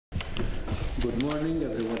Good morning,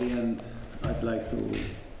 everybody, and I'd like to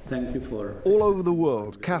thank you for... All over the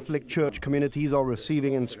world, Catholic Church communities are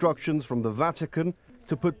receiving instructions from the Vatican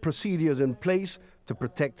to put procedures in place to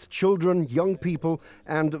protect children, young people,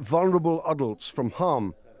 and vulnerable adults from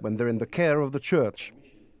harm when they're in the care of the Church.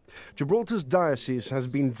 Gibraltar's diocese has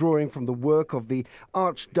been drawing from the work of the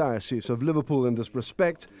Archdiocese of Liverpool in this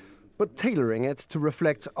respect, but tailoring it to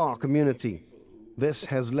reflect our community. This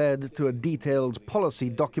has led to a detailed policy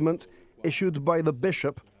document issued by the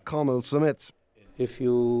Bishop, Carmel Summit. If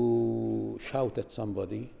you shout at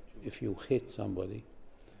somebody, if you hit somebody,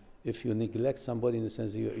 if you neglect somebody, in the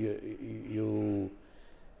sense you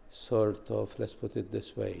sort of, let's put it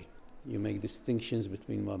this way, you make distinctions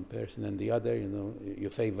between one person and the other, you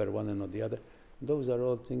favor one and not the other. Those are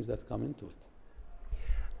all things that come into it.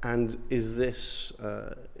 And is this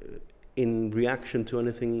in reaction to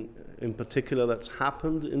anything in particular that's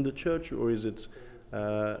happened in the Church, or is it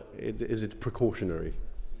precautionary?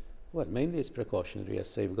 Well, mainly it's precautionary as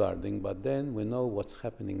safeguarding, but then we know what's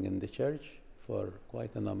happening in the Church for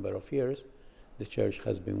quite a number of years. The Church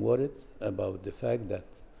has been worried about the fact that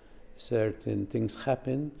certain things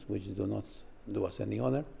happened which do not do us any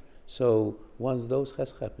honor. So once those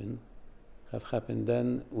have happened,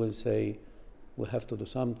 then we'll say we have to do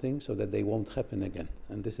something so that they won't happen again.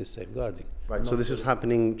 And this is safeguarding. Right. So this is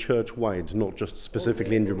happening church-wide, not just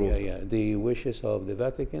specifically in Gibraltar. Yeah. The wishes of the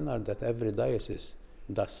Vatican are that every diocese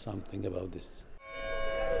does something about this.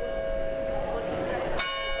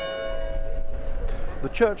 The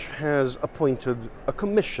Church has appointed a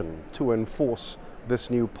commission to enforce this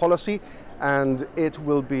new policy, and it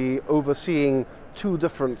will be overseeing two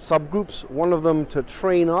different subgroups, one of them to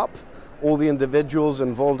train up all the individuals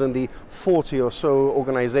involved in the 40 or so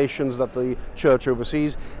organizations that the Church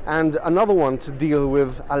oversees, and another one to deal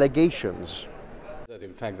with allegations. That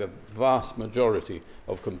in fact the vast majority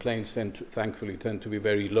of complaints thankfully tend to be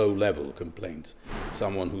very low-level complaints.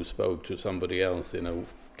 Someone who spoke to somebody else in a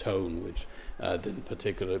tone which didn't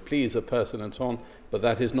particularly please a person and so on, but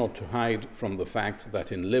that is not to hide from the fact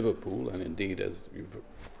that in Liverpool, and indeed as you've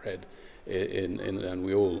read and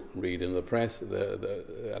we all read in the press, the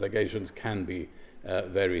allegations can be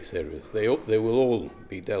very serious. They will all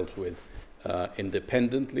be dealt with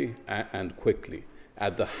independently and quickly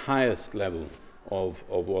at the highest level of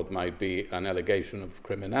what might be an allegation of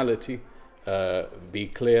criminality. Be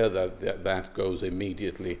clear that that goes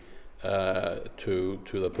immediately to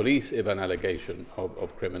the police if an allegation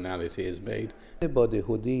of criminality is made. Anybody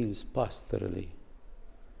who deals pastorally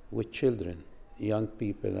with children, young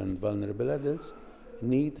people and vulnerable adults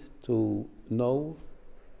need to know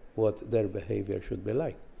what their behavior should be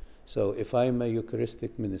like. So if I'm a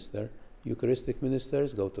Eucharistic minister, Eucharistic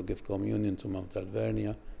ministers go to give communion to Mount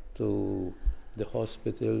Alvernia, to the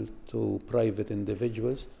hospital, to private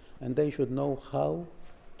individuals, and they should know how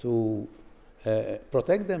to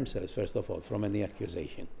protect themselves, first of all, from any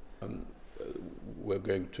accusation. We're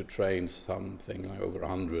going to train something like over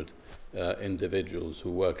 100 individuals who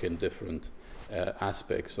work in different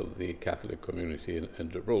aspects of the Catholic community in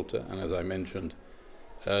Gibraltar. And as I mentioned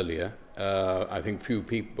earlier, I think few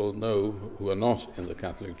people know who are not in the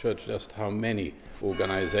Catholic Church just how many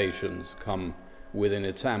organizations come within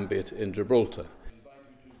its ambit in Gibraltar.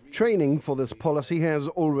 Training for this policy has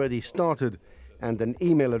already started, and an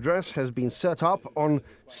email address has been set up on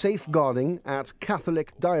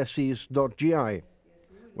safeguarding@catholicdiocese.gi,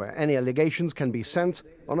 where any allegations can be sent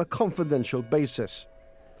on a confidential basis.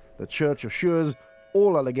 The Church assures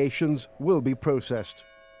all allegations will be processed.